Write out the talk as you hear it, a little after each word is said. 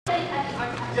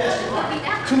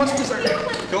Too much dessert.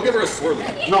 Go give her a swirly.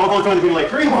 No, I'm only trying to be like,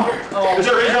 drink more. Is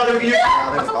there a range out there we can use?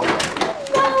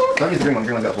 Don't need to drink one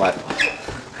like that flat.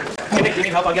 Do you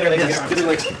need help? I'll get her legs. Get her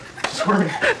legs. Squirming.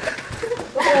 You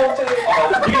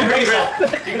can hurt yourself. You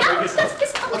can hurt yourself.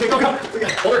 Okay, go.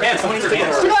 Hold her hand. Someone needs her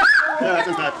hands. Yeah, that's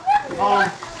inside.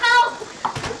 Help!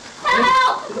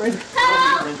 Help!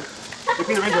 Help! Give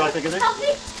me the ranger, I think, is it? Help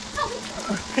me!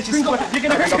 You're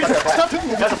gonna hurt yourself. Stop doing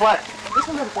this. That's a flat. This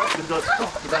one has a flat. This does.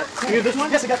 Oh, you need this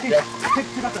one? Yes, I got these. Take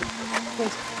out that.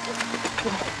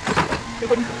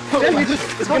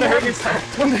 It's gonna hurt yourself.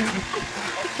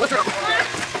 Let's go.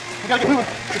 You gotta get moving.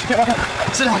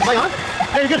 Sit down. Lay on.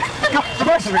 There, you're good. Go.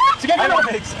 Reverse. She can't get her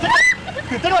legs.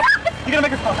 Take it away. You're gonna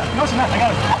make her fall. No, she's not. I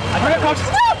got it. Bring her, coach.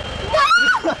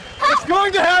 It's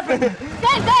going to happen. Did you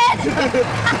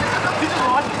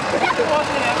just watch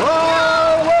it?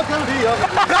 Oh, welcome to your...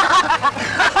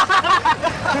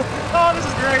 Oh, this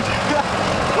is great.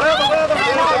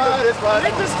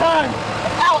 Take this time.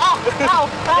 Ow, ow, ow,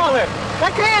 ow. I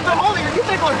can't. I'm holding her. You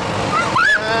take her.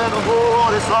 And the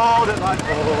world is all that I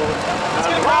know. Let's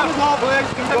get around as all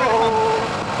legs can go.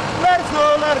 Let it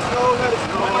snow, let it snow, let it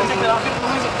snow. I'm going to take that off.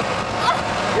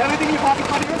 You have anything in your pocket,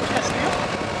 buddy? Yes, do you?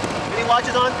 Any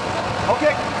watches on?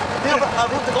 Okay. Don't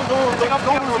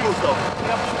remove stuff.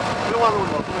 We don't want to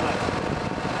remove stuff.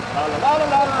 La la la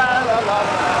la la la la la.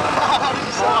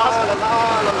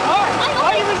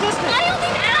 Why are you resisting? I don't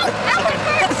need out! Out at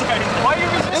first! Why are you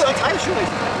resisting? It's tight shoelaces.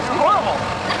 You're horrible.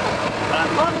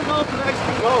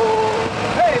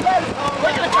 Hey, let it go.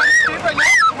 We're going to try to sleep right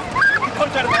now. Don't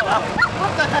try to bail out.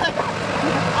 What the heck?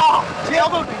 Oh, she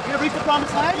elbowed me. You ever reached the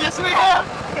promised land? Yes, we have.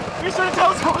 You should have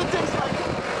told us what it tastes like.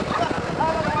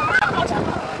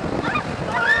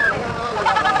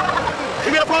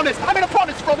 You made a promise. I made a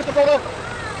promise to Mr. Frodo.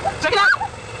 Check it out.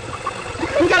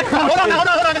 We got a crown. Hold on, hold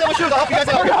on. I got my shoes. I'll help you guys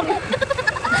out.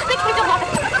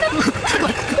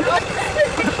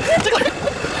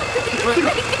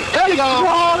 There you go.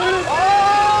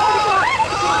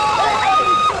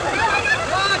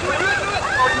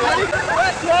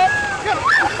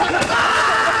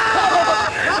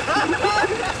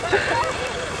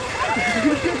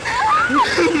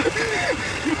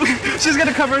 She's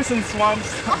gonna cover us in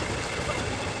swamps.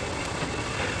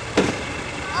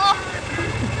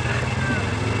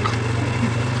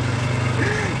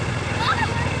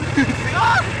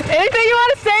 Anything you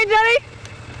want to say, Jenny?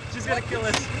 She's gonna kill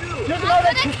us. I'm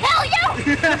gonna kill you!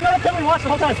 She's gonna kill me. Watch the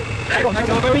whole time.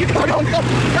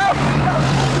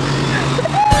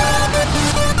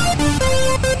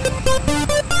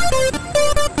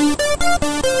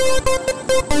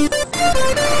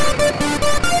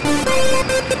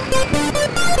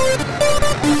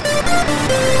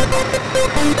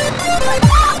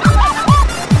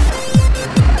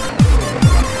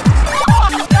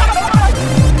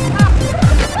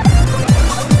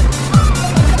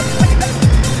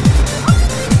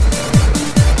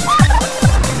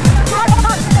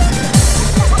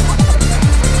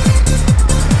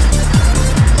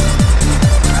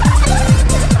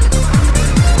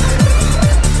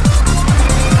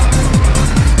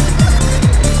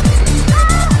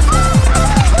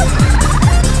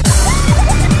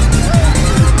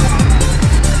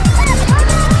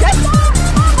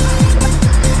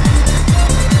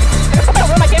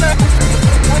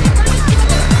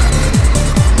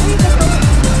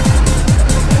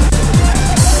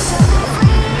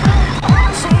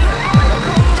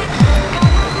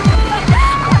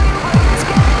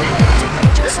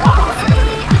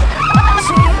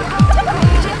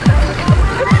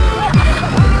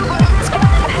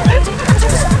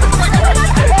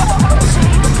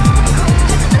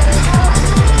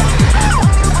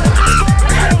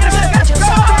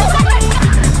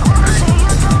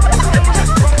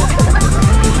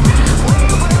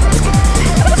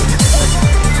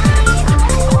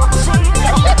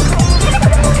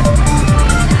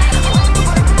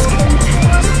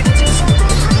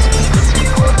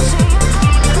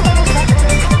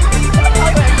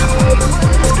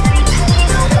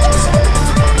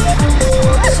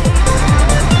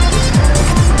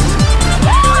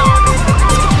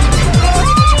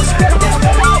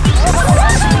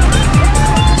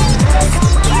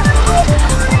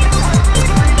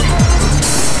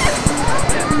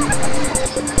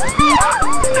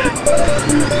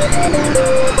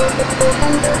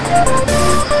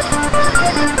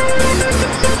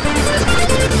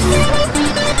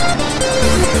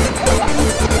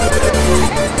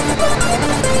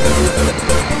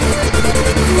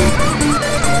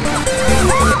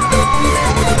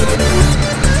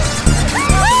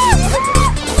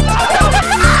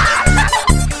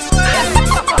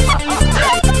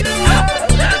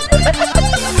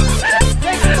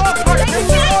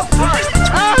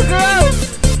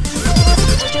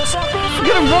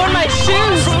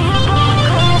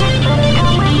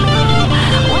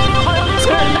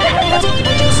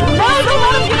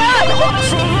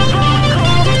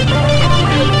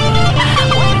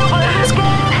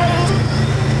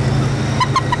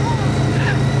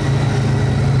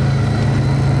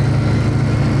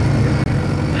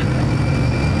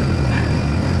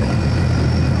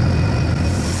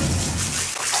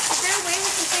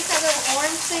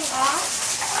 thing off?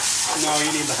 No, you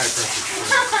need the high pressure.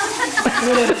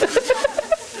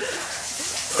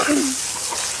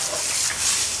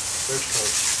 There's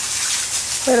Coach.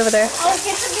 Right over there. Oh,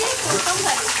 get the vehicle,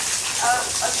 somebody. I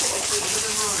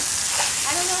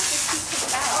don't know if this keeps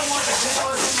it back.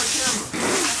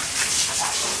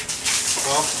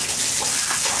 Well,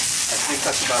 I think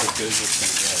that's about as good as it's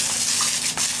going to get.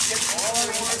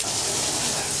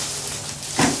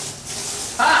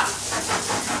 Ha!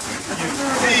 You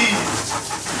thieves!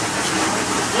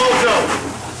 Logo!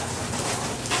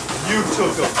 You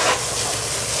took him.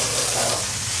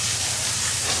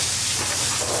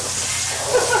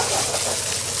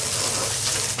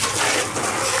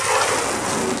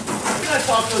 Can I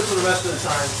talk to us for the rest of the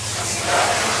time?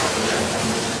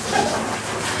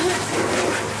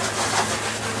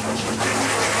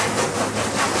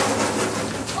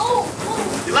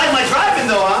 You like my driving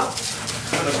though, huh?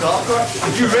 On a golf cart?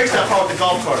 If you race that car with the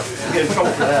golf cart, you get in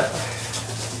trouble for that.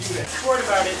 Worried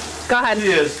about it. Go ahead.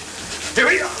 He is. Here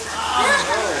we go.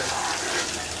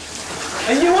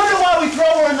 And you wonder why we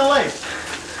throw her in the lake.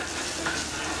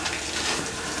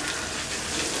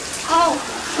 Oh,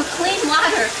 for clean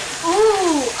water.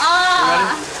 Ooh,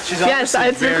 ah. She's Yes, obviously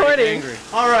it's very recording. angry.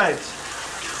 All right.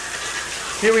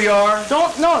 Here we are.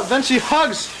 No, then she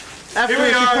hugs. After Here we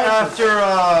she are passes. after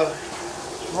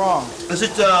Wrong. this is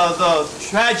the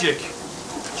tragic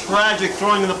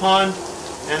throwing in the pond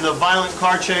and the violent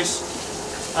car chase.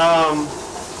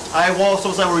 I will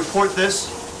report this.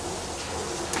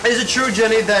 Is it true,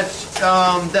 Jenny, that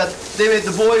that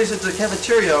the boys at the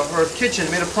cafeteria or kitchen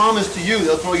made a promise to you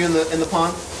they'll throw you in the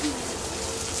pond?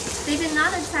 They did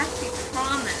not exactly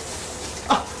promise.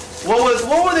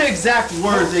 What were the exact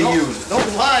words they used?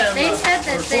 Don't lie. They said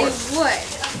that they would.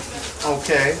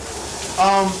 Okay.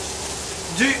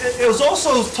 It was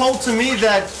also told to me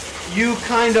that you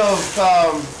kind of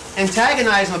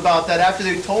antagonized them about that after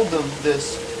they told them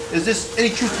this. Is this any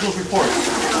truth to those reports?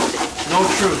 No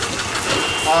truth.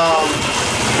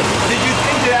 Did you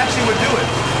think they actually would do it?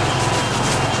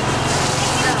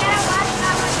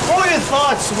 What were your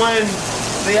thoughts when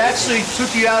they actually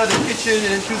took you out of the kitchen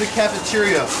and into the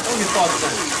cafeteria? What were your thoughts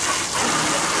then?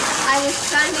 I was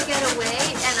trying to get away,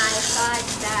 and I thought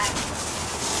that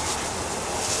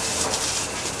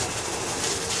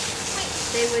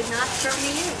they would not throw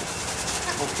me in.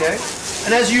 Okay.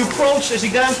 And as you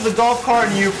got into the golf cart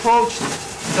and you approached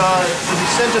the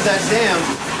descent of that dam,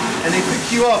 and they picked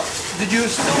you up, did you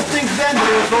still think then that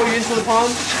they would throw you into the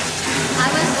pond? I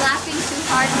was laughing too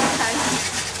hard because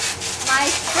my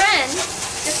friend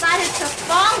decided to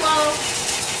follow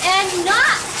and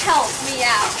not help me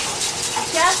out.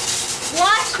 Just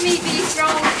watch me be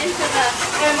thrown into the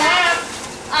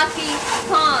icky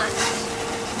pond.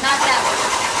 Not that one.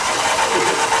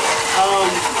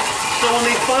 So when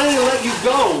they finally let you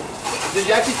go, did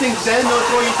you actually think then they'll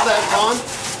throw you into that pond?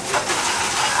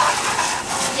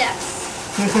 Yes.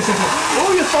 What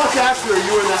were your thoughts after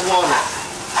you were in that water?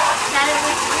 That it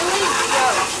was really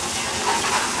gross.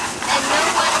 And no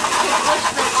one could wish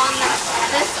them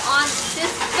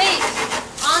this fate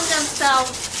on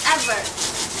themselves ever.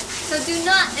 So do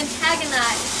not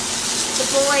antagonize the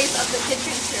boys of the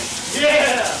kitchen crew.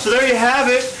 Yeah! So there you have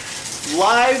it.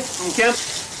 Live from camp.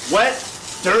 Wet,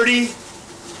 dirty,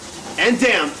 and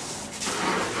damp.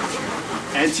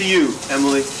 And to you,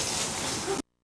 Emily.